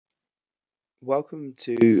Welcome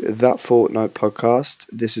to That Fortnight podcast.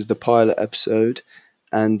 This is the pilot episode,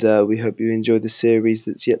 and we hope you enjoy the series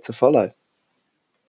that's yet to follow.